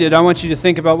I want you to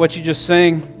think about what you just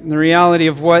sang and the reality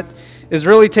of what is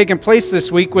really taking place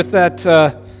this week with that,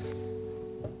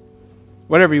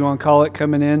 whatever you want to call it,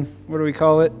 coming in. What do we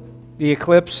call it? The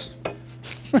eclipse?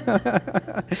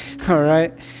 All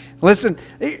right. Listen,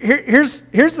 here's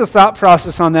the thought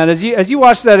process on that. As you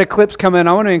watch that eclipse come in,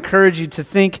 I want to encourage you to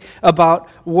think about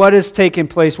what is taking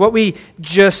place, what we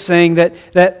just sang,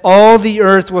 that all the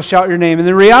earth will shout your name. And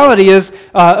the reality is,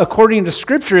 according to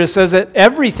Scripture, it says that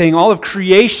everything, all of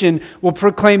creation, will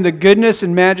proclaim the goodness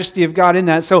and majesty of God in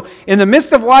that. So in the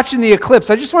midst of watching the eclipse,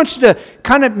 I just want you to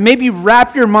kind of maybe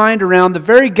wrap your mind around the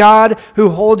very God who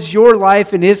holds your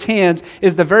life in His hands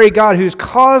is the very God who's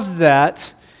caused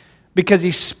that, because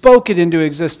He spoke it into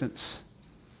existence.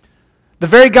 The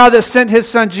very God that sent His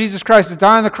Son, Jesus Christ, to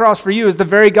die on the cross for you is the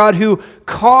very God who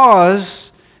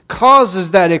causes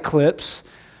that eclipse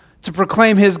to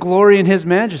proclaim His glory and His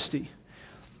majesty.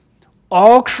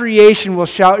 All creation will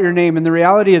shout your name, and the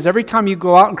reality is every time you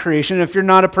go out in creation, if you're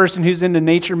not a person who's into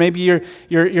nature, maybe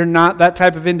you're not that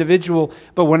type of individual,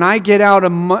 but when I get out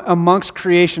amongst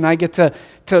creation, I get to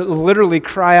literally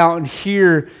cry out and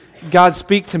hear God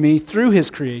speak to me through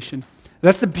His creation.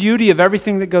 That's the beauty of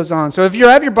everything that goes on. So if you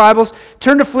have your Bibles,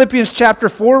 turn to Philippians chapter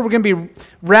 4. We're going to be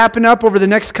wrapping up over the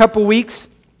next couple weeks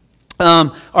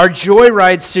our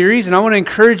Joyride series, and I want to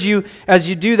encourage you as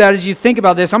you do that, as you think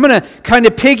about this. I'm going to kind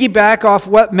of piggyback off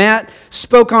what Matt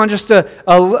spoke on just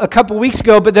a couple weeks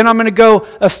ago, but then I'm going to go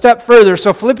a step further.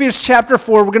 So Philippians chapter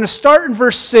 4, we're going to start in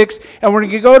verse 6, and we're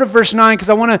going to go to verse 9 because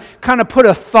I want to kind of put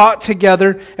a thought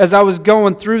together as I was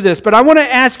going through this. But I want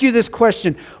to ask you this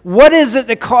question. What is it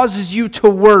that causes you to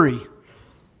worry?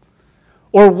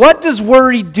 Or what does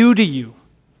worry do to you?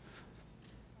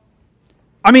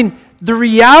 I mean, the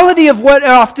reality of what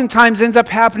oftentimes ends up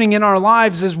happening in our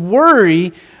lives is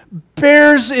worry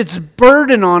bears its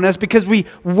burden on us because we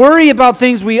worry about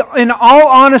things we, in all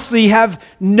honesty, have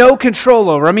no control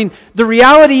over. I mean, the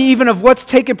reality even of what's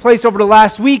taken place over the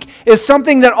last week is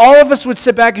something that all of us would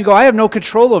sit back and go, I have no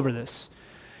control over this.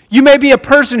 You may be a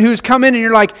person who's come in and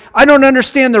you're like, I don't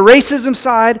understand the racism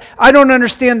side. I don't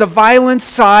understand the violence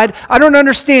side. I don't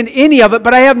understand any of it,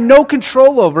 but I have no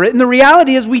control over it. And the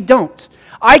reality is we don't.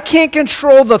 I can't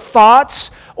control the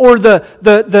thoughts or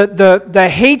the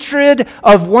hatred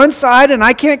of one side, and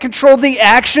I can't control the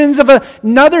actions of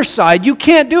another side. You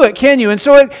can't do it, can you? And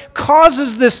so it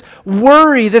causes this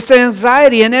worry, this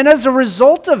anxiety, and then as a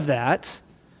result of that,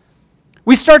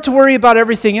 we start to worry about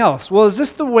everything else. Well, is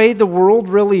this the way the world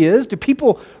really is? Do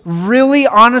people really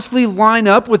honestly line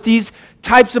up with these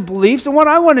types of beliefs? And what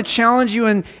I want to challenge you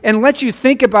and let you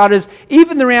think about is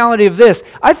even the reality of this.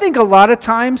 I think a lot of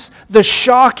times the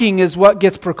shocking is what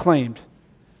gets proclaimed.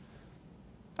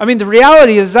 I mean, the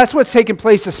reality is that's what's taking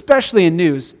place, especially in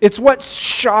news. It's what's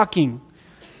shocking.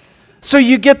 So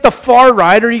you get the far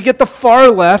right or you get the far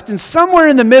left, and somewhere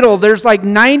in the middle there's like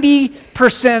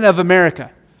 90% of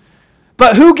America.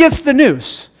 But who gets the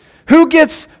news? Who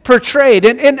gets portrayed?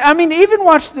 And I mean, even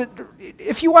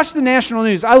if you watch the national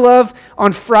news, I love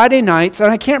on Friday nights,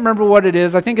 and I can't remember what it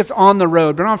is, I think it's On the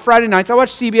Road, but on Friday nights, I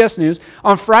watch CBS News.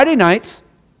 On Friday nights,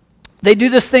 they do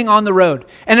this thing On the Road.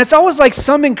 And it's always like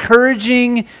some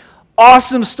encouraging,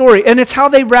 awesome story. And it's how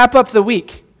they wrap up the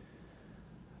week.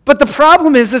 But the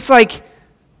problem is it's like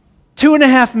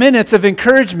 2.5 minutes of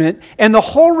encouragement, and the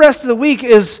whole rest of the week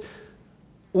is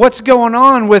what's going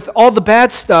on with all the bad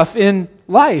stuff in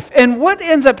life. And what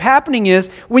ends up happening is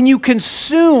when you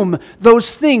consume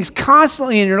those things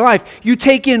constantly in your life, you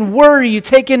take in worry, you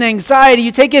take in anxiety,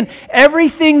 you take in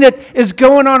everything that is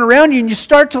going on around you, and you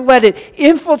start to let it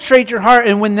infiltrate your heart.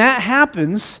 And when that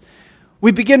happens,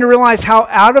 we begin to realize how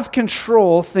out of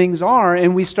control things are,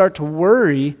 and we start to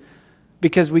worry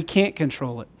because we can't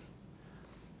control it.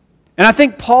 And I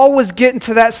think Paul was getting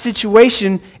to that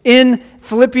situation in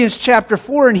Philippians chapter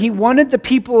 4, and he wanted the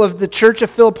people of the church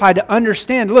of Philippi to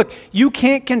understand, look, you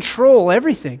can't control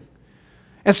everything.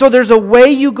 And so there's a way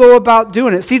you go about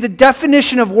doing it. See, the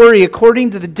definition of worry,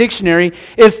 according to the dictionary,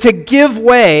 is to give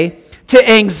way to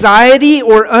anxiety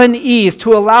or unease,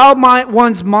 to allow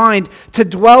one's mind to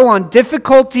dwell on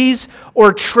difficulties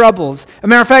or troubles. As a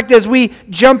matter of fact, as we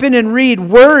jump in and read,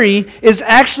 worry is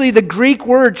actually the Greek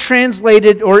word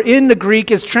translated, or in the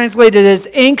Greek is translated as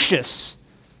anxious.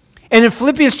 And in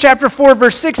Philippians chapter 4,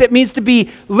 verse 6, it means to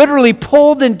be literally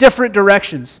pulled in different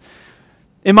directions.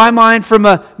 In my mind, from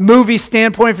a movie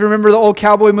standpoint, if you remember the old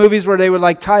cowboy movies where they would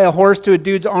like tie a horse to a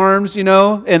dude's arms,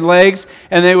 and legs,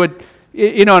 and they would,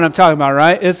 you know what I'm talking about,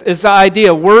 right? It's the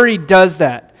idea. Worry does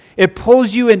that. It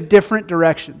pulls you in different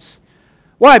directions.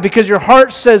 Why? Because your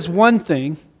heart says one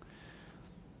thing,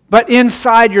 but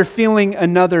inside you're feeling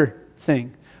another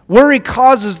thing. Worry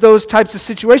causes those types of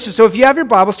situations. So if you have your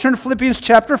Bibles, turn to Philippians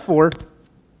chapter 4.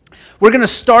 We're going to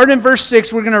start in verse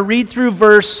 6. We're going to read through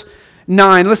verse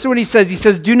 9. Listen to what he says. He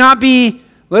says, do not be,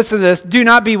 listen to this, do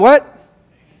not be what?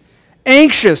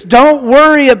 Anxious. Don't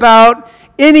worry about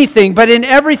anything, but in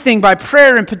everything by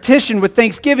prayer and petition with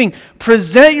thanksgiving,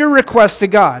 present your requests to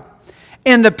God.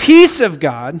 And the peace of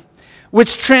God,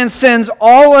 which transcends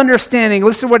all understanding,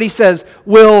 listen to what he says,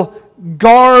 will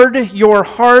guard your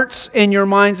hearts and your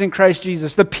minds in Christ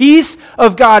Jesus. The peace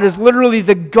of God is literally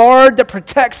the guard that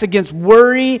protects against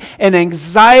worry and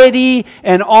anxiety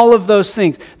and all of those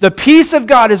things. The peace of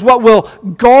God is what will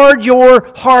guard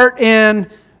your heart and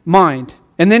mind.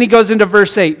 And then he goes into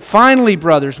verse 8. Finally,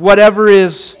 brothers, whatever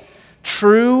is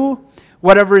true,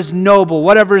 whatever is noble,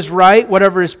 whatever is right,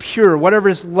 whatever is pure, whatever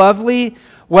is lovely,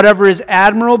 whatever is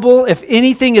admirable, if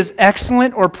anything is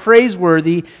excellent or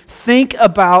praiseworthy, think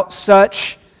about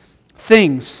such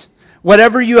things.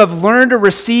 Whatever you have learned or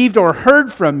received or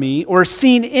heard from me or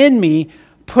seen in me,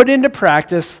 put into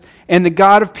practice, and the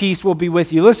God of peace will be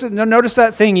with you. Listen, notice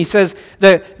that thing. He says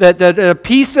that the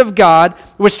peace of God,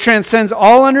 which transcends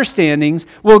all understandings,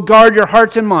 will guard your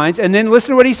hearts and minds. And then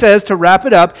listen to what he says to wrap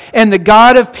it up. And the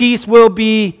God of peace will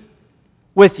be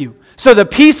with you. So the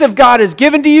peace of God is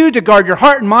given to you to guard your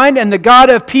heart and mind, and the God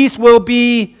of peace will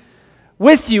be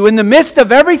with you. In the midst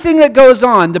of everything that goes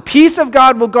on, the peace of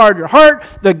God will guard your heart.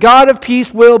 The God of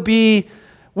peace will be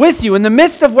with you. In the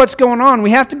midst of what's going on,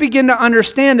 we have to begin to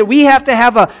understand that we have to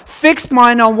have a fixed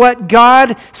mind on what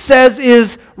God says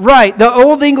is right. The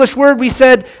Old English word we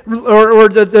said, or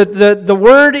the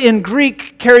word in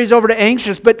Greek carries over to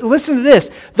anxious, but listen to this.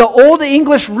 The Old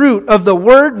English root of the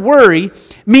word worry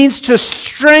means to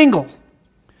strangle.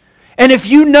 And if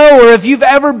you know, or if you've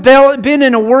ever been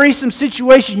in a worrisome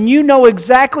situation, you know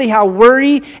exactly how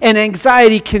worry and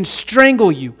anxiety can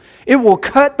strangle you. It will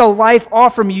cut the life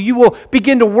off from you. You will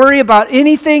begin to worry about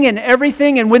anything and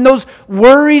everything. And when those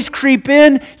worries creep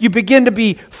in, you begin to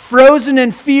be frozen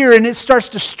in fear, and it starts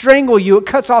to strangle you. It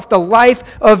cuts off the life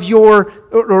of your,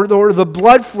 or the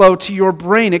blood flow to your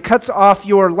brain. It cuts off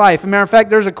your life. As a matter of fact,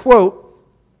 there's a quote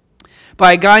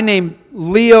by a guy named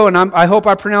Leo, and I hope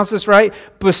I pronounce this right,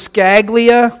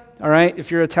 Buscaglia. All right, if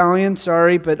you're Italian,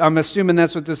 sorry, but I'm assuming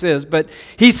that's what this is. But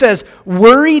he says,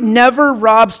 worry never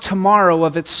robs tomorrow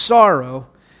of its sorrow.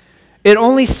 It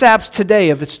only saps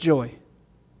today of its joy.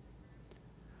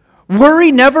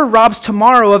 Worry never robs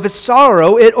tomorrow of its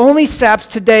sorrow. It only saps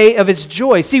today of its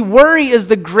joy. See, worry is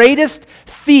the greatest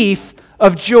thief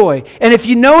of joy. And if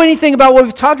you know anything about what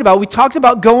we talked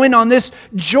about going on this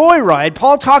joy ride.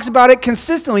 Paul talks about it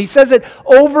consistently. He says it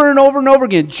over and over and over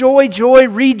again. Joy, joy,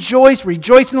 rejoice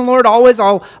in the Lord always.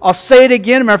 I'll say it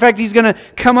again. As a matter of fact, he's going to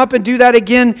come up and do that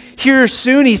again here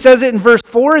soon. He says it in verse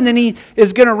 4, and then he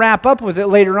is going to wrap up with it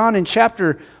later on in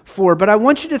chapter 4. But I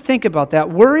want you to think about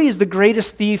that. Worry is the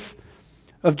greatest thief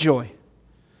of joy.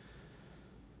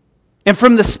 And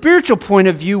from the spiritual point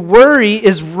of view, worry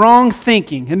is wrong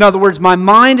thinking. In other words, my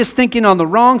mind is thinking on the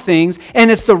wrong things,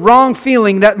 and it's the wrong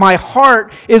feeling that my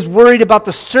heart is worried about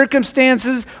the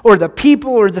circumstances or the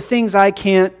people or the things I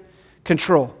can't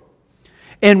control.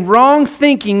 And wrong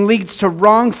thinking leads to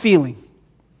wrong feeling.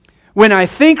 When I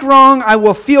think wrong, I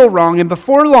will feel wrong, and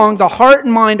before long, the heart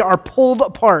and mind are pulled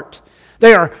apart.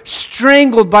 They are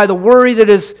strangled by the worry that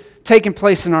is taking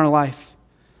place in our life.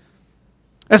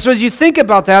 And so as you think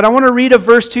about that, I want to read a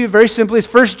verse to you very simply.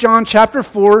 It's 1 John chapter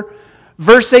 4,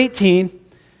 verse 18.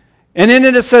 And in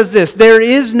it says this, there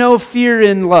is no fear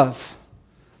in love,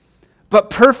 but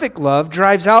perfect love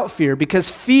drives out fear, because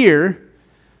fear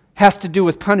has to do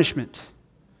with punishment.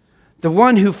 The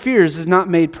one who fears is not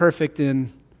made perfect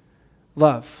in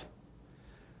love.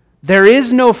 There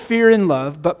is no fear in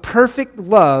love, but perfect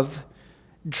love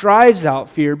drives out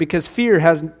fear, because fear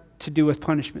has to do with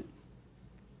punishment.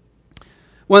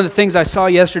 One of the things I saw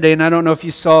yesterday, and I don't know if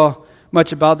you saw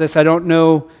much about this, I don't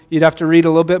know, you'd have to read a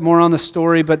little bit more on the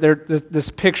story, but this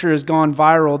picture has gone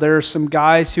viral. There are some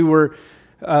guys who were,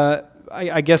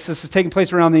 I guess this is taking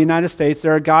place around the United States.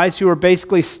 There are guys who are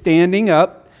basically standing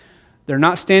up. They're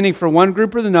not standing for one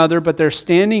group or another, but they're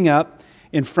standing up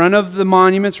in front of the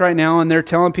monuments right now, and they're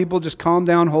telling people, just calm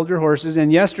down, hold your horses.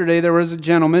 And yesterday there was a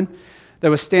gentleman that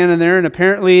was standing there, and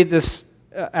apparently this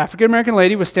African-American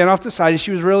lady was standing off the side, and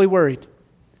she was really worried.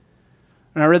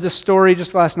 And I read this story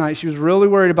just last night. She was really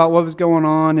worried about what was going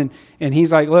on, and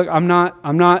he's like, look, I'm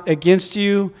not against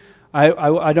you.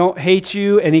 I don't hate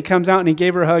you. And he comes out and he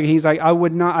gave her a hug, and he's like, I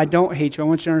don't hate you. I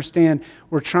want you to understand,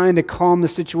 we're trying to calm the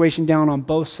situation down on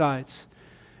both sides.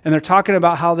 And they're talking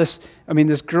about how this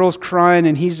girl's crying,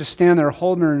 and he's just standing there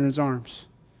holding her in his arms.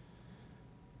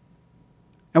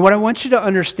 And what I want you to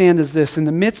understand is this: in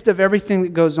the midst of everything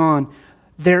that goes on,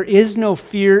 there is no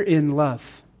fear in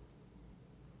love.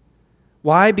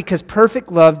 Why? Because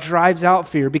perfect love drives out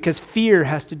fear, because fear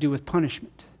has to do with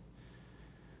punishment.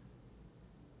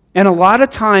 And a lot of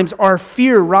times our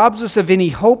fear robs us of any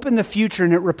hope in the future,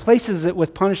 and it replaces it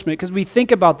with punishment. Because we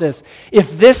think about this: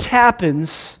 if this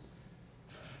happens,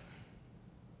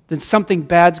 then something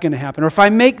bad's going to happen. Or if I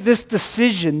make this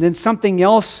decision, then something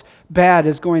else bad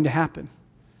is going to happen.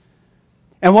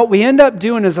 And what we end up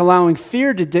doing is allowing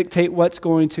fear to dictate what's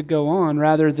going to go on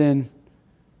rather than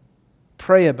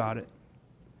pray about it.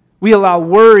 We allow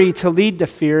worry to lead to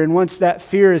fear, and once that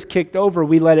fear is kicked over,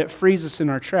 we let it freeze us in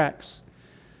our tracks.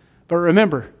 But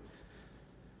remember,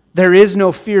 there is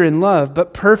no fear in love,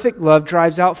 but perfect love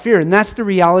drives out fear. And that's the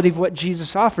reality of what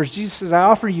Jesus offers. Jesus says, I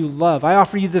offer you love. I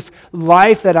offer you this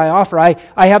life that I offer. I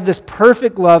have this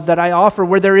perfect love that I offer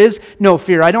where there is no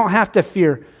fear. I don't have to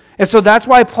fear. And so that's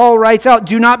why Paul writes out,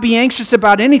 do not be anxious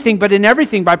about anything, but in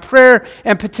everything, by prayer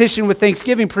and petition with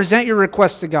thanksgiving, present your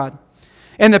requests to God.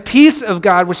 And the peace of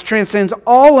God, which transcends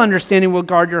all understanding, will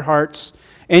guard your hearts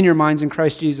and your minds in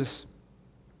Christ Jesus.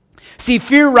 See,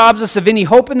 fear robs us of any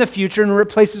hope in the future and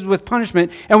replaces it with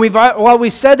punishment. And while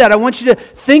we've said that, I want you to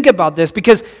think about this,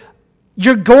 because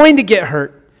you're going to get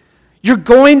hurt. You're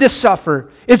going to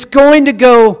suffer. It's going to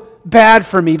go bad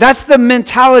for me. That's the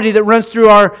mentality that runs through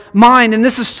our mind. And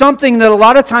this is something that a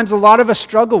lot of times a lot of us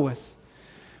struggle with.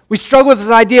 We struggle with this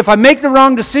idea, if I make the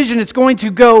wrong decision, it's going to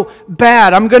go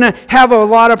bad. I'm going to have a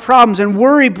lot of problems. And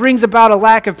worry brings about a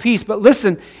lack of peace. But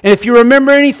listen, and if you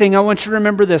remember anything, I want you to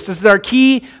remember this. This is our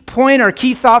key point, our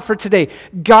key thought for today.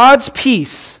 God's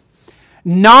peace,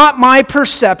 not my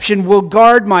perception, will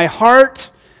guard my heart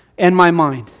and my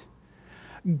mind.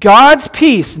 God's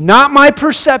peace, not my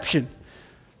perception.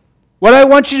 What I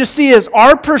want you to see is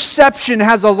our perception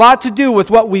has a lot to do with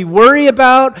what we worry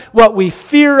about, what we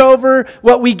fear over,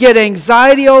 what we get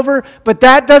anxiety over, but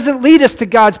that doesn't lead us to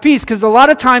God's peace, because a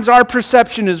lot of times our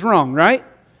perception is wrong, right?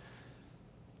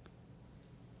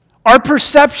 Our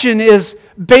perception is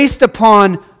based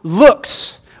upon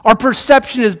looks. Our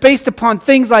perception is based upon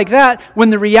things like that,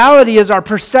 when the reality is our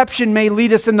perception may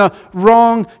lead us in the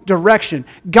wrong direction.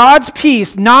 God's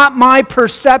peace, not my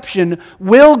perception,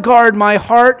 will guard my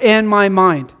heart and my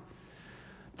mind.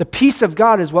 The peace of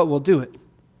God is what will do it.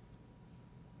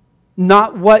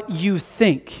 Not what you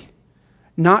think.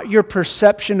 Not your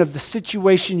perception of the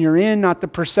situation you're in, not the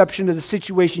perception of the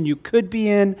situation you could be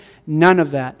in. None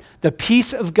of that. The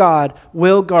peace of God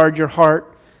will guard your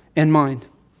heart and mind.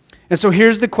 And so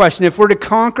here's the question. If we're to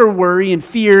conquer worry and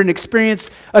fear and experience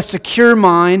a secure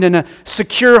mind and a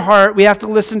secure heart, we have to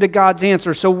listen to God's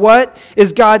answer. So what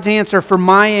is God's answer for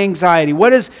my anxiety?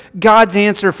 What is God's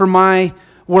answer for my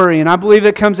worry? And I believe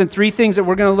it comes in three things that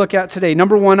we're going to look at today.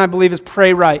 Number one, I believe, is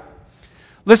pray right.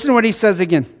 Listen to what he says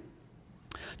again.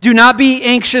 Do not be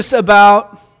anxious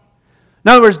about,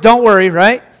 in other words, don't worry,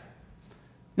 right?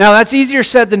 Now, that's easier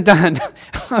said than done.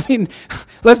 I mean,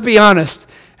 let's be honest.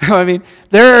 I mean,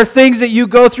 there are things that you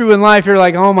go through in life, you're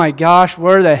like, oh my gosh,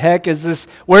 where the heck is this?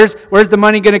 Where's the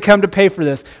money going to come to pay for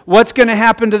this? What's going to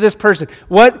happen to this person?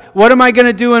 What am I going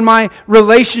to do in my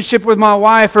relationship with my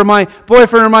wife or my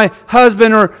boyfriend or my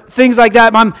husband or things like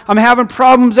that? I'm having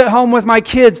problems at home with my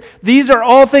kids. These are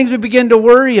all things we begin to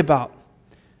worry about.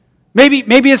 Maybe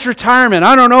it's retirement.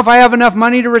 I don't know if I have enough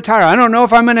money to retire. I don't know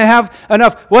if I'm going to have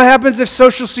enough. What happens if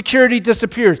Social Security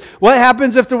disappears? What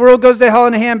happens if the world goes to hell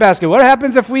in a handbasket? What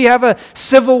happens if we have a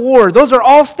civil war? Those are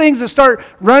all things that start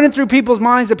running through people's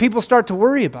minds that people start to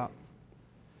worry about.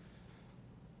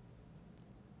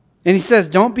 And he says,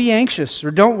 don't be anxious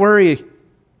or don't worry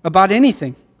about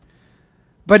anything,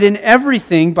 but in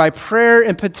everything by prayer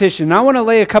and petition. And I want to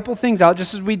lay a couple things out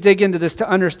just as we dig into this to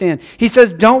understand. He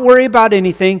says, don't worry about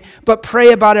anything, but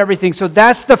pray about everything. So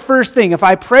that's the first thing. If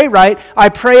I pray right, I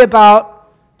pray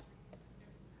about...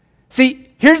 See,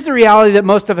 here's the reality that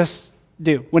most of us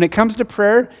do. When it comes to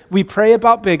prayer, we pray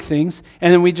about big things,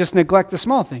 and then we just neglect the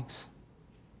small things.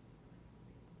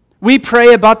 We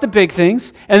pray about the big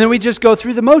things, and then we just go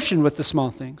through the motion with the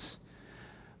small things.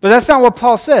 But that's not what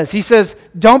Paul says. He says,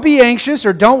 don't be anxious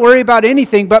or don't worry about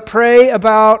anything, but pray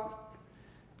about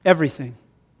everything.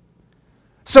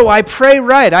 So I pray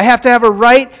right. I have to have a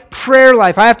right prayer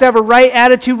life. I have to have a right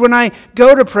attitude when I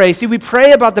go to pray. See, we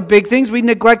pray about the big things. We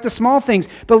neglect the small things.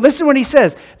 But listen what he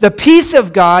says. The peace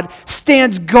of God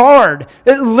stands guard.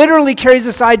 It literally carries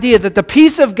this idea that the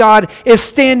peace of God is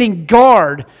standing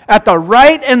guard at the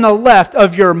right and the left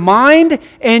of your mind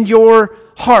and your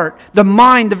heart. The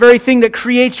mind, the very thing that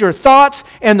creates your thoughts,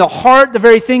 and the heart, the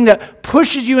very thing that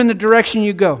pushes you in the direction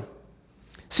you go.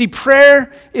 See,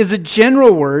 prayer is a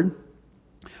general word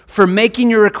for making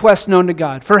your request known to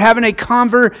God, for having a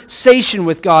conversation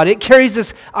with God. It carries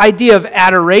this idea of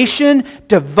adoration,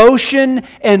 devotion,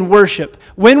 and worship.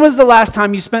 When was the last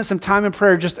time you spent some time in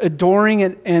prayer just adoring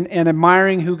and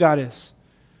admiring who God is?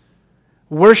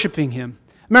 Worshiping Him.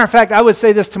 Matter of fact, I would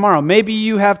say this tomorrow. Maybe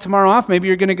you have tomorrow off. Maybe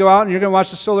you're going to go out and you're going to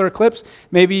watch the solar eclipse.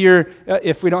 Maybe you're,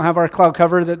 if we don't have our cloud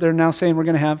cover that they're now saying we're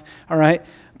going to have, all right?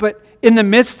 But in the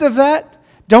midst of that,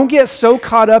 don't get so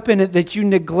caught up in it that you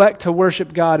neglect to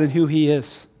worship God and who He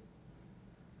is.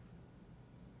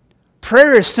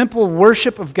 Prayer is simple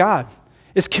worship of God.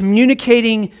 It's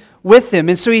communicating with Him.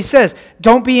 And so He says,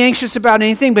 don't be anxious about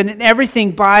anything, but in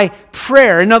everything by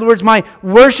prayer. In other words, my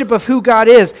worship of who God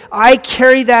is, I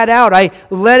carry that out. I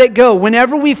let it go.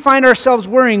 Whenever we find ourselves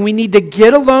worrying, we need to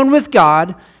get alone with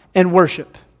God and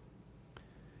worship.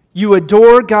 You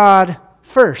adore God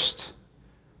first.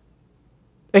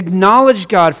 Acknowledge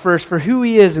God first for who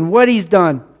He is and what He's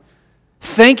done,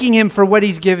 thanking Him for what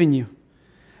He's given you.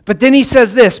 But then He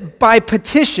says this, by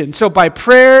petition. So by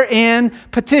prayer and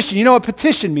petition. You know what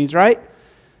petition means, right?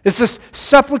 It's this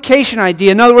supplication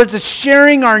idea. In other words, it's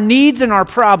sharing our needs and our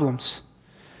problems.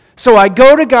 So I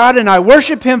go to God and I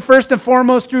worship Him first and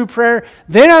foremost through prayer.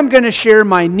 Then I'm going to share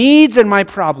my needs and my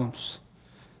problems.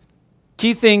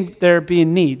 Key thing there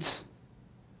being needs.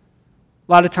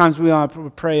 A lot of times we want to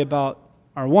pray about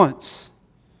our wants.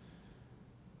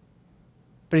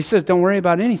 But He says, don't worry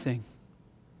about anything.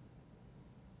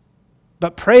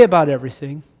 But pray about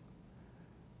everything.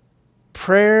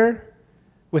 Prayer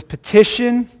with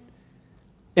petition.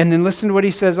 And then listen to what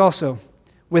He says also.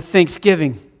 With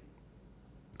thanksgiving.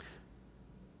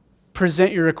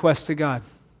 Present your request to God.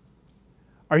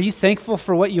 Are you thankful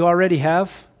for what you already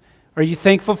have? Are you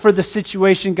thankful for the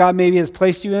situation God maybe has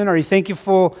placed you in? Are you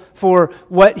thankful for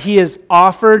what He has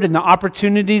offered and the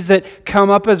opportunities that come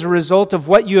up as a result of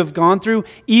what you have gone through?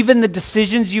 Even the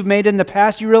decisions you've made in the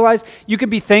past, you realize you can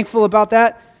be thankful about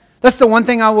that? That's the one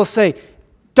thing I will say.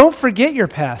 Don't forget your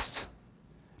past.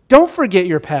 Don't forget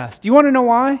your past. You want to know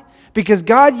why? Because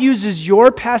God uses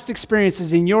your past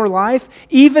experiences in your life,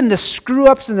 even the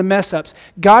screw-ups and the mess-ups.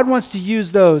 God wants to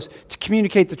use those to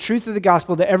communicate the truth of the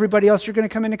gospel to everybody else you're going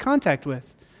to come into contact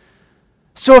with.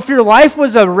 So if your life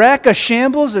was a wreck, a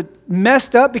shambles,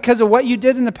 messed up because of what you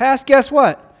did in the past, guess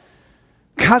what?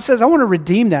 God says, I want to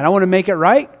redeem that. I want to make it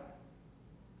right.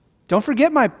 Don't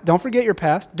forget your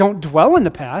past. Don't dwell in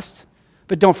the past,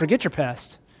 but don't forget your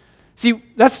past. See,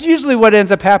 that's usually what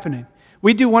ends up happening.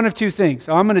 We do one of two things.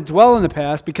 I'm going to dwell in the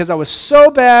past because I was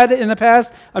so bad in the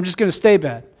past, I'm just going to stay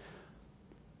bad.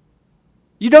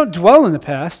 You don't dwell in the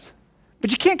past,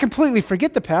 but you can't completely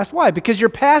forget the past. Why? Because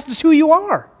your past is who you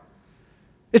are.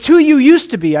 It's who you used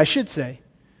to be, I should say.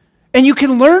 And you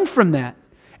can learn from that.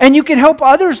 And you can help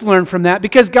others learn from that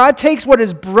because God takes what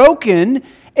is broken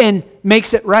and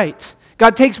makes it right.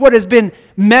 God takes what has been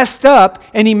messed up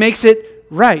and He makes it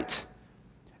right.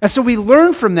 And so we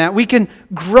learn from that. We can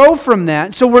grow from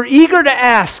that. So we're eager to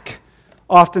ask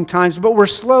oftentimes, but we're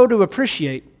slow to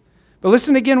appreciate. But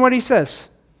listen again what He says.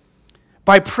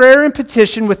 By prayer and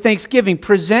petition with thanksgiving,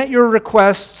 present your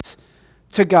requests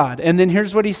to God. And then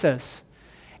here's what He says.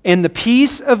 And the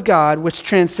peace of God, which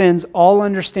transcends all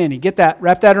understanding. Get that?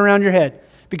 Wrap that around your head.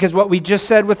 Because what we just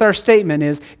said with our statement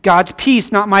is God's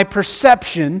peace, not my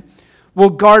perception, will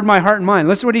guard my heart and mind.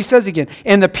 Listen to what He says again.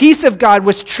 And the peace of God,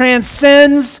 which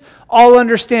transcends all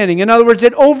understanding. In other words,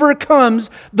 it overcomes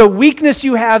the weakness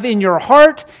you have in your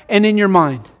heart and in your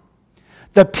mind.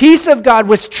 The peace of God,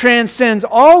 which transcends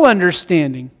all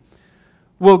understanding,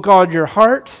 will guard your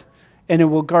heart and it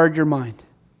will guard your mind.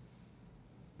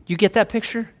 You get that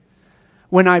picture?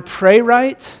 When I pray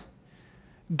right,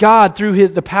 God, through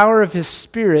the power of His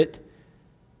Spirit,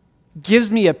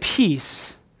 gives me a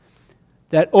peace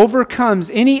that overcomes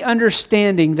any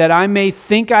understanding that I may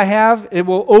think I have. It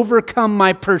will overcome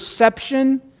my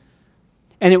perception,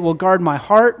 and it will guard my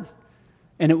heart,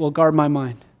 and it will guard my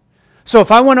mind. So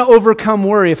if I want to overcome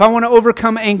worry, if I want to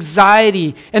overcome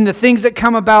anxiety and the things that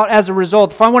come about as a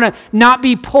result, if I want to not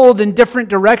be pulled in different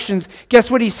directions, guess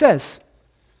what He says?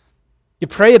 You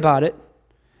pray about it,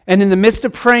 and in the midst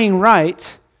of praying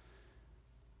right,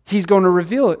 He's going to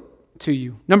reveal it to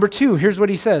you. Number 2, here's what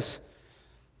He says.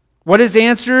 What is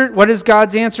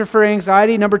God's answer for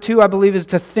anxiety? Number 2, I believe, is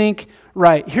to think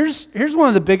right. Here's one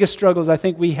of the biggest struggles I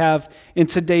think we have in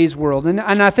today's world. And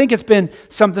I think it's been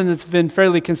something that's been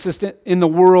fairly consistent in the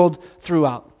world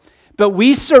throughout. But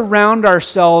we surround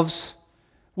ourselves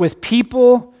with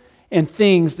people and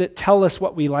things that tell us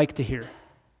what we like to hear.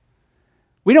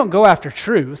 We don't go after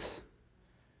truth.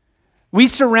 We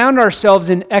surround ourselves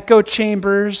in echo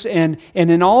chambers and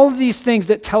in all of these things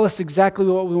that tell us exactly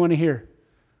what we want to hear.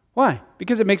 Why?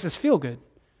 Because it makes us feel good.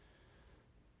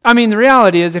 I mean, the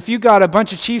reality is if you got a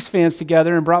bunch of Chiefs fans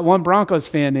together and brought one Broncos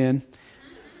fan in,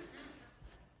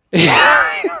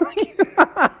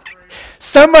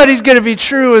 somebody's going to be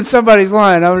true and somebody's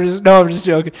lying. I'm just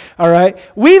joking. All right?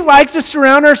 We like to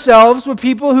surround ourselves with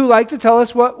people who like to tell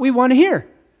us what we want to hear,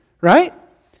 right?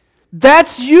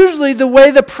 That's usually the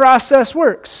way the process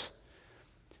works.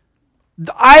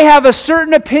 I have a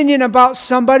certain opinion about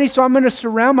somebody, so I'm going to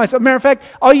surround myself. Matter of fact,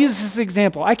 I'll use this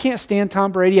example. I can't stand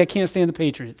Tom Brady. I can't stand the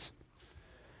Patriots.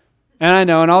 And I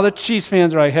know, and all the Chiefs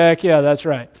fans are like, heck yeah, that's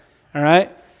right. All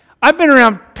right? I've been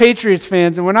around Patriots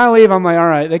fans, and when I leave, I'm like, all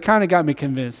right, they kind of got me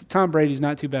convinced. Tom Brady's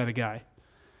not too bad a guy.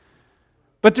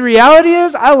 But the reality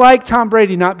is, I like Tom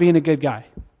Brady not being a good guy.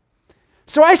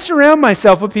 So I surround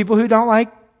myself with people who don't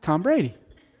like Tom Brady.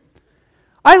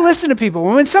 I listen to people.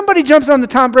 When somebody jumps on the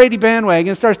Tom Brady bandwagon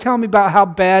and starts telling me about how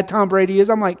bad Tom Brady is,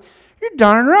 I'm like, you're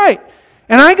darn right.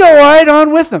 And I go right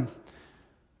on with them.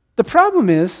 The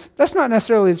problem is, that's not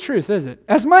necessarily the truth, is it?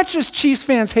 As much as Chiefs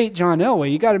fans hate John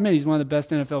Elway, you got to admit he's one of the best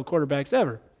NFL quarterbacks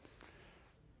ever.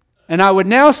 And I would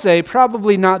now say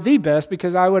probably not the best,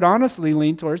 because I would honestly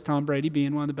lean towards Tom Brady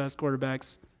being one of the best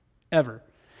quarterbacks ever.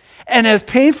 And as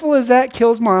painful as that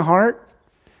kills my heart,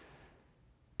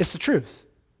 it's the truth.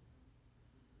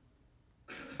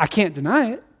 I can't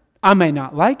deny it. I may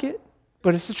not like it,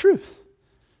 but it's the truth.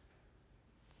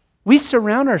 We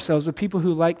surround ourselves with people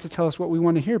who like to tell us what we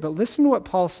want to hear, but listen to what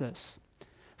Paul says.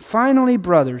 Finally,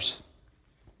 brothers,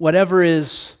 whatever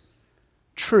is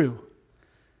true,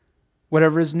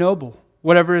 whatever is noble,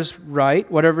 whatever is right,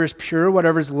 whatever is pure,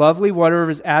 whatever is lovely, whatever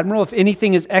is admirable, if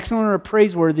anything is excellent or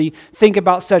praiseworthy, think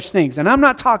about such things. And I'm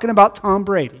not talking about Tom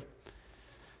Brady,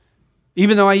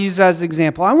 even though I use that as an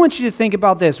example. I want you to think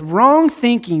about this. Wrong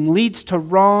thinking leads to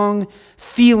wrong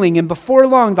feeling, and before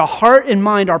long, the heart and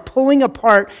mind are pulling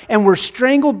apart, and we're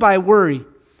strangled by worry.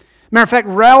 Matter of fact,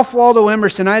 Ralph Waldo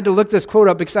Emerson, I had to look this quote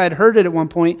up because I had heard it at one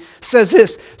point, says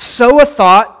this: sow a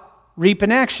thought, reap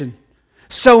an action.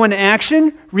 Sow an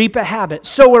action, reap a habit.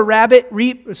 Sow a rabbit,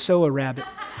 sow a rabbit.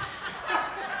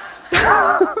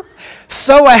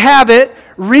 Sow a habit,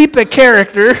 reap a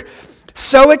character.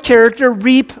 Sow a character,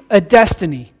 reap a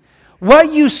destiny.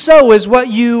 What you sow is what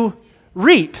you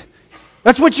reap.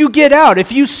 That's what you get out.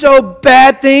 If you sow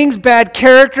bad things, bad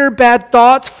character, bad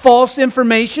thoughts, false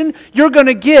information, you're going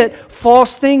to get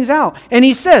false things out. And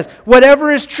he says,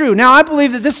 whatever is true. Now, I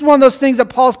believe that this is one of those things that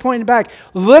Paul's pointing back.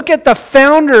 Look at the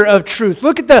founder of truth.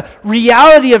 Look at the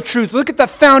reality of truth. Look at the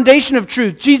foundation of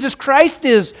truth. Jesus Christ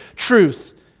is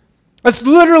truth. That's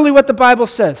literally what the Bible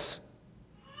says.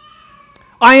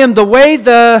 I am the way,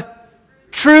 the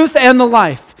truth, and the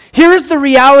life. Here's the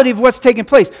reality of what's taking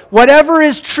place. Whatever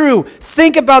is true,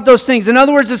 think about those things. In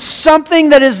other words, it's something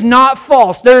that is not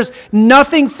false. There's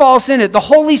nothing false in it. The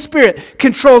Holy Spirit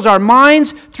controls our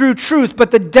minds through truth,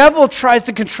 but the devil tries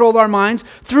to control our minds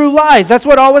through lies. That's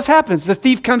what always happens. The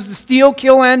thief comes to steal,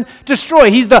 kill, and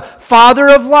destroy. He's the father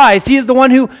of lies. He is the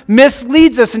one who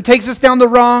misleads us and takes us down the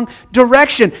wrong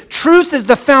direction. Truth is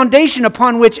the foundation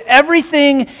upon which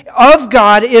everything of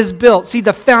God is built. See,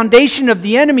 the foundation of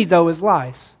the enemy, though, is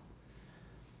lies.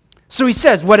 So he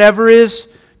says, whatever is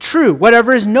true,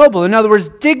 whatever is noble, in other words,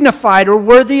 dignified or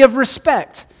worthy of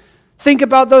respect. Think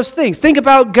about those things. Think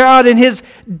about God and His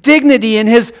dignity and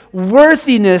His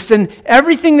worthiness and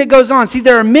everything that goes on. See,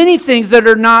 there are many things that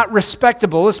are not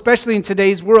respectable, especially in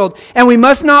today's world, and we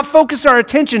must not focus our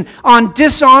attention on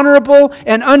dishonorable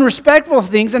and unrespectful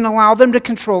things and allow them to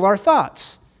control our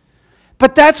thoughts.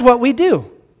 But that's what we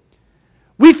do.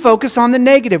 We focus on the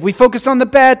negative. We focus on the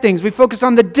bad things. We focus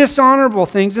on the dishonorable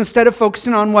things instead of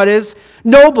focusing on what is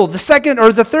noble. The second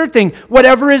or the third thing,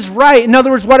 whatever is right. In other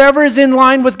words, whatever is in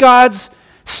line with God's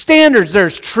standards.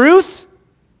 There's truth.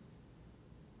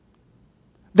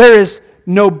 There is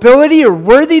nobility or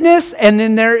worthiness. And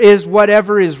then there is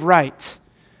whatever is right.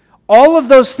 All of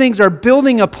those things are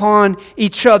building upon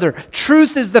each other.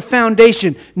 Truth is the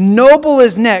foundation. Noble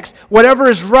is next. Whatever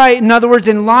is right, in other words,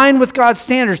 in line with God's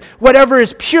standards. Whatever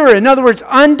is pure, in other words,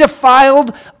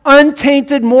 undefiled,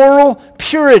 untainted moral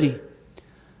purity.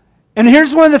 And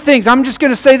here's one of the things, I'm just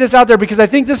going to say this out there because I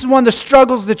think this is one of the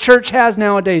struggles the church has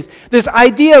nowadays. This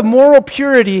idea of moral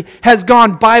purity has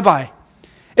gone bye-bye.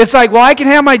 It's like, well, I can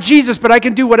have my Jesus, but I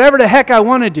can do whatever the heck I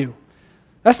want to do.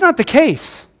 That's not the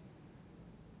case.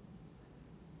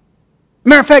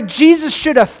 Matter of fact, Jesus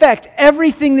should affect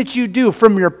everything that you do,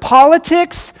 from your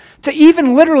politics to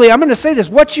even literally, I'm going to say this,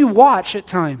 what you watch at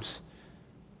times.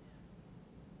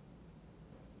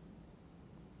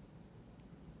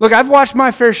 Look, I've watched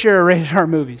my fair share of rated R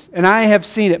movies, and I have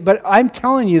seen it, but I'm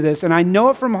telling you this, and I know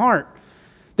it from heart,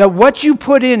 that what you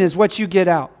put in is what you get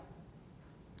out.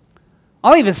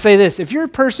 I'll even say this. If you're a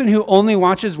person who only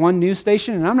watches one news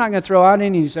station, and I'm not going to throw out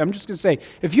any news, I'm just going to say,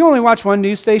 if you only watch one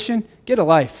news station, get a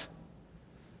life.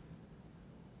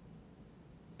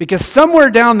 Because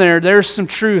somewhere down there, there's some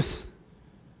truth.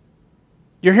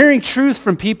 You're hearing truth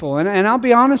from people. And I'll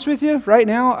be honest with you, right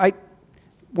now,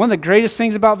 one of the greatest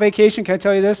things about vacation, can I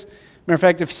tell you this? Matter of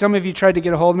fact, if some of you tried to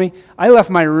get a hold of me, I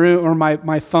left my room or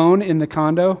my phone in the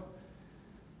condo.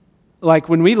 Like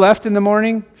when we left in the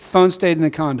morning, phone stayed in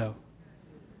the condo.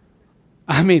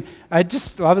 I mean, I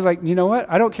was like, you know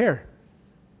what? I don't care.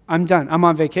 I'm done. I'm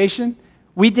on vacation.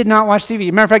 We did not watch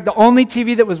TV. Matter of fact, the only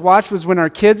TV that was watched was when our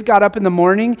kids got up in the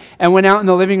morning and went out in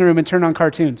the living room and turned on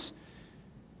cartoons.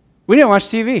 We didn't watch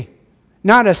TV.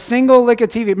 Not a single lick of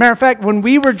TV. Matter of fact, when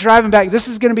we were driving back, this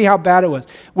is going to be how bad it was.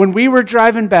 When we were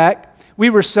driving back, we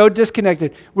were so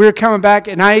disconnected. We were coming back,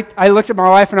 and I looked at my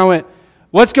wife and I went,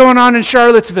 "What's going on in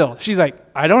Charlottesville?" She's like,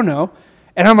 "I don't know."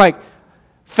 And I'm like,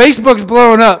 Facebook's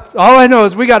blowing up. All I know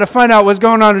is we got to find out what's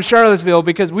going on in Charlottesville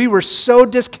because we were so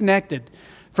disconnected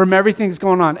from everything that's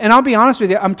going on. And I'll be honest with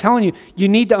you, I'm telling you, you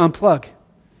need to unplug.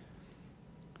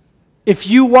 If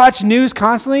you watch news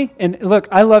constantly, and look,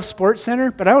 I love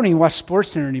SportsCenter, but I don't even watch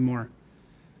SportsCenter anymore.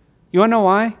 You want to know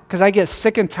why? Because I get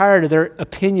sick and tired of their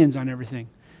opinions on everything.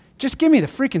 Just give me the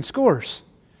freaking scores.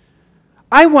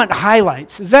 I want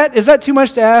highlights. Is that too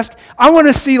much to ask? I want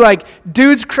to see like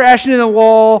dudes crashing in the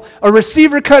wall, a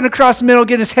receiver cutting across the middle,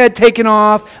 getting his head taken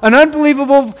off, an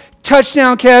unbelievable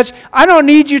touchdown catch. I don't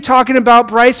need you talking about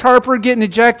Bryce Harper getting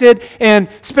ejected and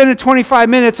spending 25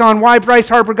 minutes on why Bryce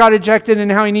Harper got ejected and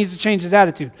how he needs to change his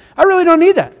attitude. I really don't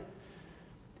need that.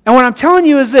 And what I'm telling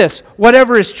you is this: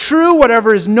 whatever is true,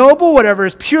 whatever is noble, whatever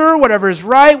is pure, whatever is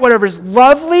right, whatever is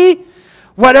lovely,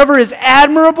 whatever is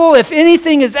admirable, if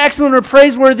anything is excellent or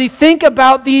praiseworthy, think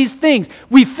about these things.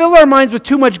 We fill our minds with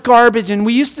too much garbage, and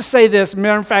we used to say this.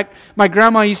 Matter of fact, my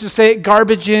grandma used to say it,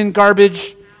 garbage in,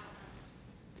 garbage.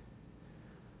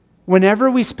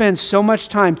 Whenever we spend so much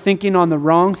time thinking on the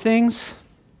wrong things,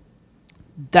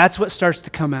 that's what starts to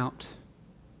come out.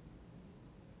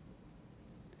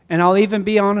 And I'll even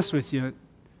be honest with you.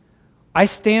 I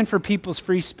stand for people's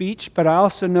free speech, but I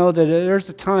also know that there's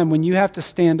a time when you have to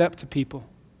stand up to people.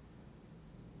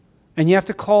 And you have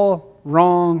to call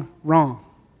wrong, wrong.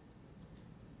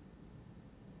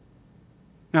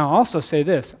 Now, I'll also say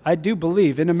this. I do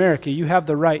believe in America you have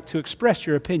the right to express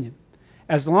your opinion,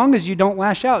 as long as you don't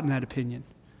lash out in that opinion.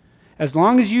 As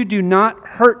long as you do not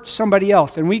hurt somebody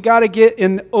else. And we got to get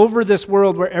over this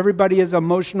world where everybody is an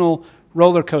emotional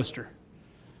roller coaster.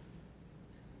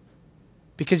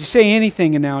 Because you say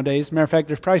anything nowadays, matter of fact,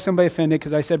 there's probably somebody offended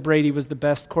because I said Brady was the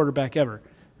best quarterback ever.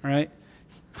 All right?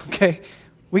 Okay?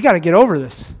 We got to get over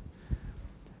this.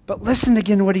 But listen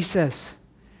again to what he says.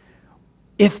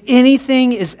 If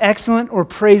anything is excellent or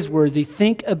praiseworthy,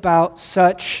 think about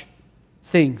such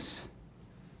things.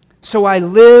 So I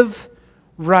live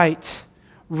right.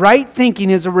 Right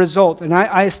thinking is a result, and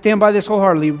I stand by this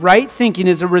wholeheartedly. Right thinking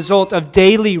is a result of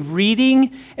daily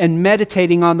reading and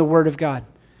meditating on the Word of God.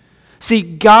 See,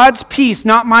 God's peace,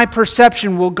 not my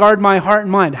perception, will guard my heart and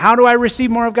mind. How do I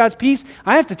receive more of God's peace?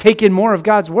 I have to take in more of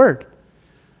God's Word.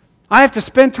 I have to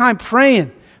spend time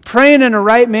praying in a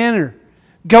right manner,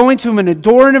 going to Him and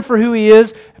adoring Him for who He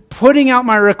is, putting out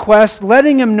my requests,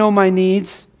 letting Him know my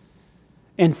needs,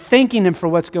 and thanking Him for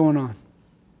what's going on.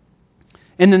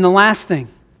 And then the last thing,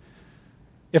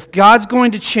 if God's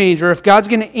going to change, or if God's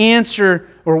going to answer,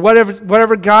 or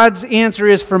whatever God's answer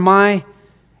is for my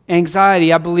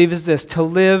anxiety, I believe, is this: to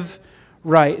live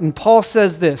right. And Paul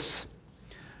says this: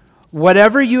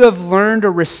 whatever you have learned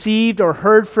or received or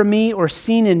heard from me or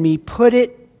seen in me, put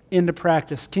it into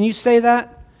practice. Can you say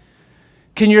that?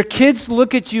 Can your kids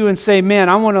look at you and say, man,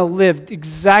 I want to live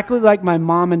exactly like my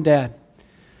mom and dad,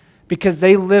 because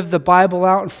they live the Bible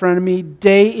out in front of me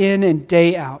day in and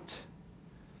day out?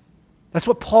 That's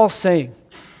what Paul's saying.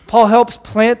 Paul helps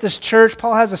plant this church.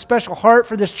 Paul has a special heart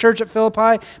for this church at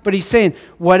Philippi, but he's saying,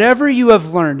 whatever you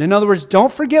have learned, in other words,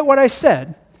 don't forget what I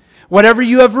said. Whatever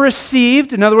you have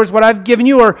received, in other words, what I've given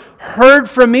you or heard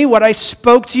from me, what I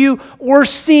spoke to you or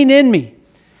seen in me.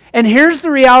 And here's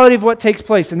the reality of what takes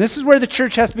place, and this is where the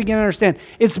church has to begin to understand.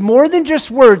 It's more than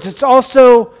just words, it's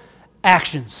also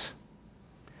actions.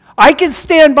 I can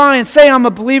stand by and say I'm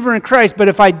a believer in Christ, but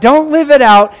if I don't live it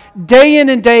out day in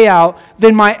and day out,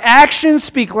 then my actions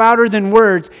speak louder than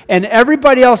words, and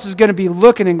everybody else is going to be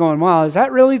looking and going, wow, is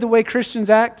that really the way Christians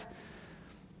act?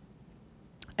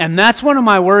 And that's one of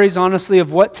my worries, honestly,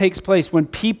 of what takes place when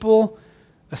people,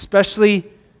 especially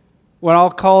what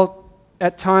I'll call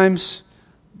at times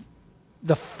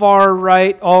the far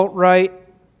right, alt-right,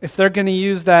 if they're going to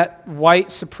use that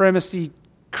white supremacy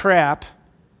crap,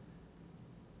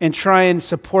 and try and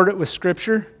support it with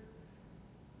Scripture.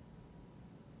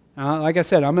 Like I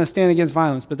said, I'm going to stand against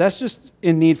violence, but that's just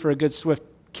in need for a good swift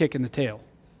kick in the tail.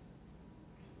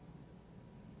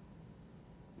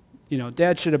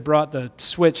 Dad should have brought the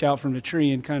switch out from the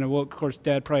tree and kind of, well, of course,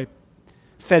 Dad probably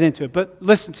fed into it. But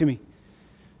listen to me.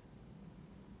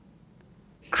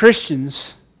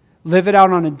 Christians live it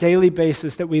out on a daily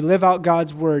basis, that we live out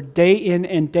God's word day in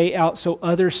and day out so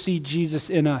others see Jesus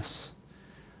in us.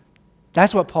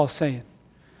 That's what Paul's saying.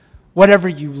 Whatever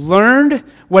you learned,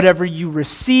 whatever you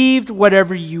received,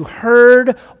 whatever you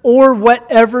heard, or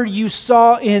whatever you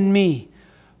saw in me,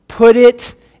 put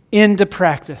it into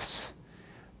practice.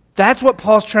 That's what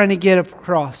Paul's trying to get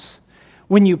across.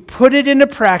 When you put it into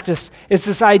practice, it's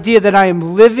this idea that I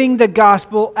am living the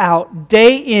gospel out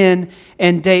day in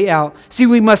and day out. See,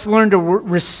 we must learn to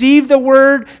receive the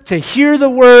word, to hear the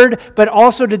word, but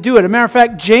also to do it. As a matter of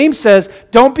fact, James says,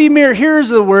 don't be mere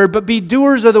hearers of the word, but be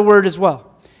doers of the word as well.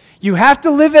 You have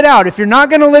to live it out. If you're not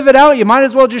going to live it out, you might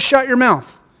as well just shut your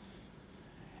mouth.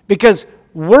 Because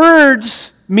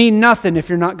words mean nothing if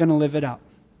you're not going to live it out.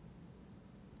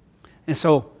 And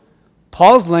so,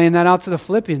 Paul's laying that out to the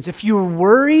Philippians. If you're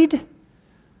worried,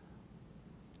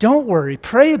 don't worry.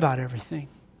 Pray about everything.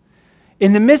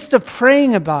 In the midst of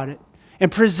praying about it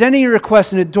and presenting your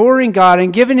request and adoring God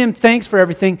and giving Him thanks for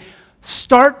everything,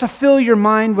 start to fill your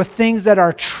mind with things that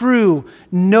are true,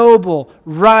 noble,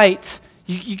 right.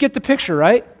 You get the picture,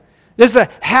 right? This is a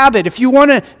habit. If you want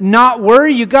to not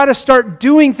worry, you got to start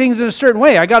doing things in a certain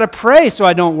way. I got to pray so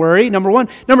I don't worry, number one.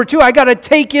 Number two, I got to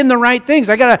take in the right things.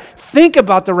 I got to think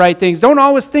about the right things. Don't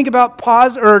always think about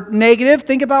negative.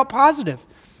 Think about positive.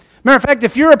 Matter of fact,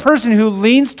 if you're a person who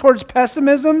leans towards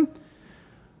pessimism,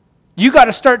 you got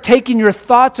to start taking your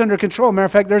thoughts under control. Matter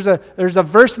of fact, there's a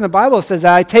verse in the Bible that says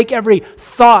that I take every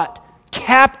thought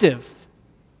captive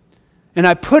and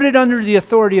I put it under the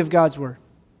authority of God's word.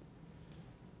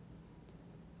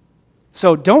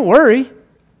 So don't worry,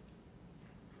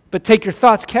 but take your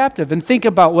thoughts captive and think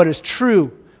about what is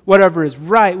true, whatever is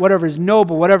right, whatever is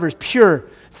noble, whatever is pure.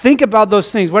 Think about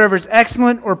those things, whatever is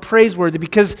excellent or praiseworthy,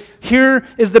 because here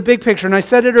is the big picture. And I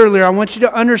said it earlier, I want you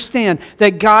to understand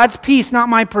that God's peace, not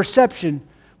my perception,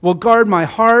 will guard my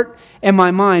heart and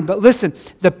my mind. But listen,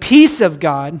 the peace of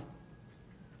God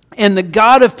and the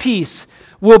God of peace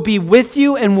will be with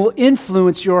you and will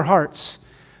influence your hearts.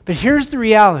 But here's the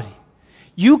reality.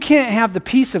 You can't have the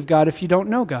peace of God if you don't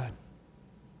know God.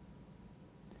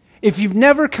 If you've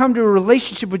never come to a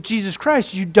relationship with Jesus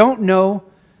Christ, you don't know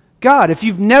God. If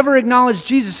you've never acknowledged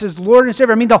Jesus as Lord and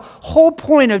Savior, the whole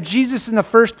point of Jesus in the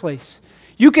first place,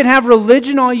 you can have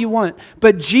religion all you want,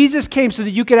 but Jesus came so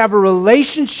that you could have a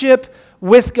relationship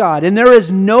with God. And there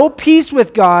is no peace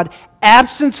with God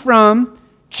absent from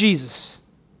Jesus.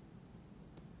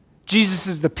 Jesus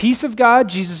is the peace of God.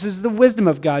 Jesus is the wisdom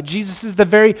of God. Jesus is the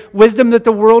very wisdom that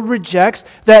the world rejects,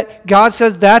 that God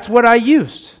says, that's what I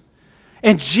used.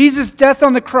 And Jesus' death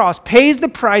on the cross pays the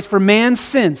price for man's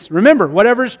sins. Remember,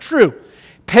 whatever is true,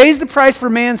 pays the price for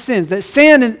man's sins. That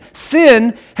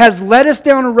sin has led us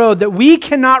down a road that we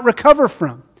cannot recover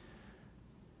from.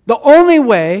 The only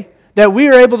way that we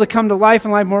are able to come to life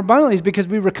and life more abundantly is because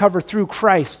we recover through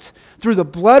Christ, through the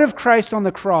blood of Christ on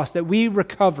the cross, that we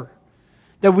recover.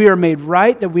 That we are made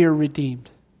right, that we are redeemed.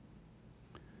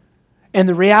 And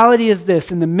the reality is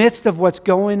this, in the midst of what's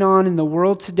going on in the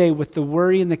world today with the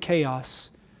worry and the chaos,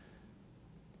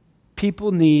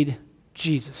 people need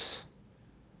Jesus.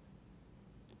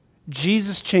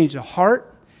 Jesus changed the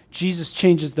heart. Jesus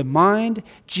changes the mind.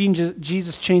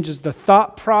 Jesus changes the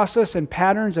thought process and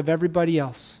patterns of everybody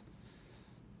else.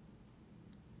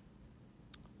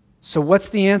 So what's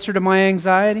the answer to my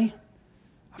anxiety?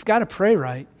 I've got to pray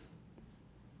right.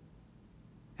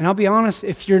 And I'll be honest,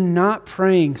 if you're not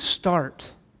praying,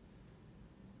 start.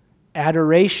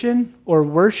 Adoration or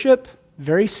worship,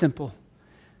 very simple.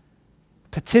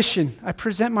 Petition, I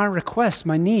present my requests,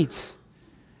 my needs.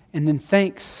 And then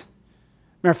thanks.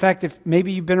 Matter of fact, if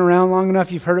maybe you've been around long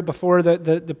enough, you've heard it before,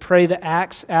 the pray, the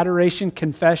acts, adoration,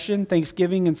 confession,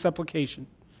 thanksgiving, and supplication.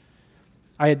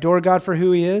 I adore God for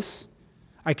who He is.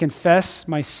 I confess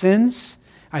my sins.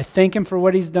 I thank Him for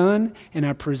what He's done, and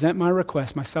I present my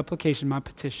requests, my supplication, my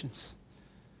petitions.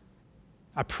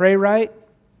 I pray right.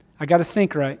 I got to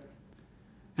think right.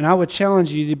 And I would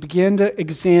challenge you to begin to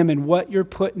examine what you're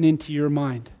putting into your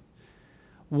mind.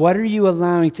 What are you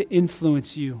allowing to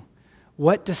influence you?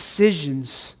 What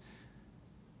decisions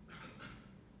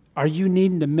are you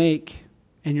needing to make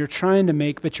and you're trying to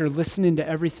make, but you're listening to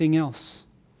everything else?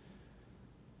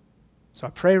 So I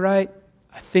pray right.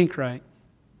 I think right.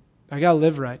 I got to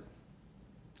live right.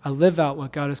 I live out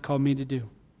what God has called me to do.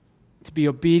 To be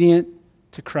obedient,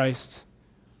 to Christ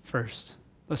first.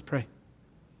 Let's pray.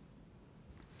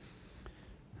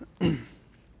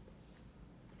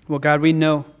 Well, God, we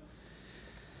know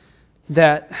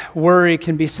that worry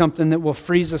can be something that will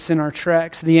freeze us in our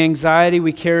tracks. The anxiety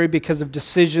we carry because of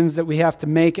decisions that we have to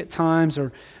make at times,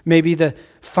 or maybe the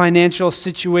financial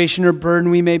situation or burden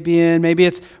we may be in. Maybe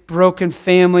it's broken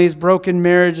families, broken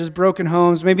marriages, broken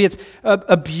homes. Maybe it's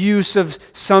abuse of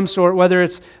some sort, whether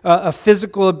it's a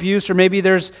physical abuse or maybe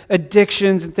there's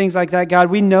addictions and things like that. God,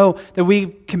 we know that we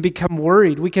can become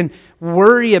worried. We can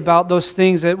worry about those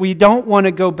things that we don't want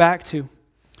to go back to.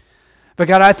 But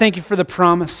God, I thank you for the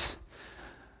promise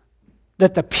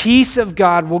that the peace of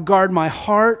God will guard my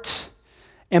heart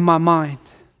and my mind.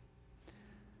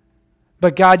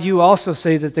 But God, you also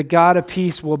say that the God of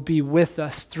peace will be with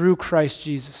us through Christ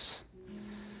Jesus.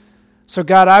 So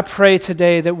God, I pray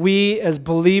today that we as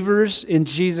believers in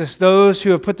Jesus, those who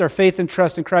have put their faith and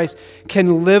trust in Christ,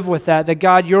 can live with that. That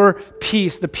God, your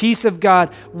peace, the peace of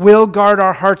God, will guard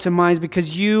our hearts and minds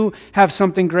because you have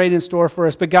something great in store for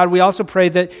us. But God, we also pray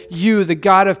that you, the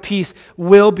God of peace,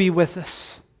 will be with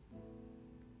us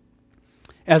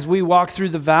as we walk through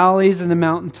the valleys and the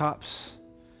mountaintops.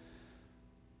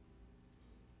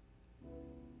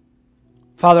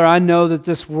 Father, I know that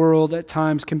this world at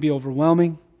times can be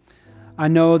overwhelming. I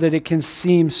know that it can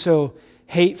seem so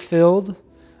hate-filled.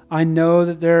 I know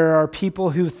that there are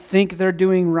people who think they're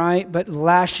doing right, but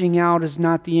lashing out is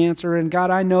not the answer. And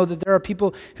God, I know that there are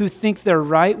people who think they're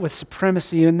right with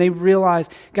supremacy, and they realize,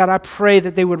 God, I pray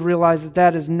that they would realize that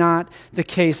that is not the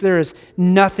case. There is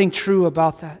nothing true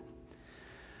about that.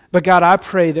 But God, I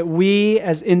pray that we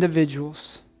as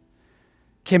individuals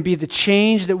can be the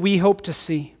change that we hope to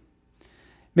see.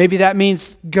 Maybe that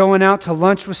means going out to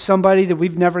lunch with somebody that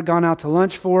we've never gone out to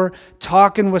lunch for,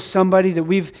 talking with somebody that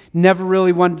we've never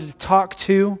really wanted to talk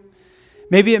to.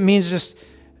 Maybe it means just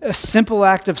a simple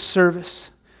act of service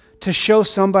to show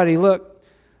somebody, look,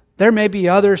 there may be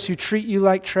others who treat you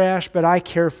like trash, but I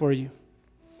care for you.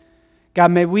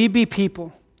 God, may we be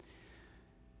people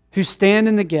who stand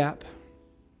in the gap,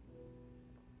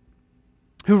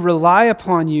 who rely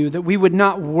upon you, that we would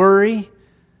not worry,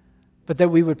 but that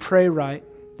we would pray right,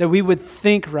 that we would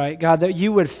think right. God, that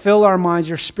you would fill our minds,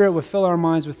 your Spirit would fill our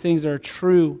minds with things that are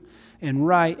true and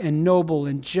right and noble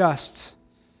and just.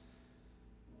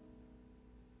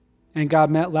 And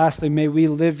God, lastly, may we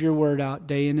live your word out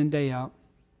day in and day out.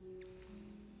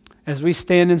 As we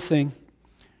stand and sing,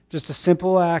 just a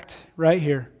simple act right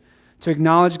here to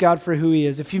acknowledge God for who he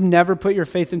is. If you've never put your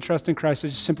faith and trust in Christ, I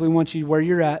just simply want you where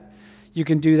you're at. You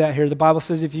can do that here. The Bible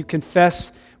says if you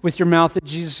confess with your mouth that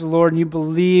Jesus is the Lord and you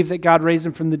believe that God raised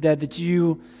him from the dead, that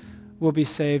you will be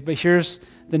saved. But here's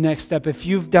the next step. If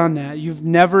you've done that, you've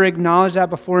never acknowledged that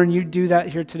before and you do that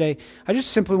here today, I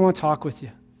just simply want to talk with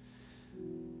you.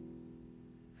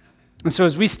 And so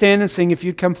as we stand and sing, if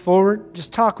you'd come forward,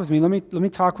 just talk with me. Let me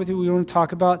talk with you. We want to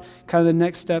talk about kind of the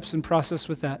next steps and process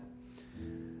with that.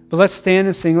 But let's stand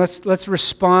and sing. Let's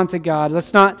respond to God.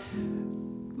 Let's not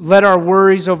let our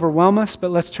worries overwhelm us, but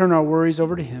let's turn our worries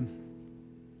over to him.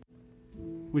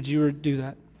 Would you do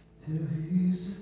that?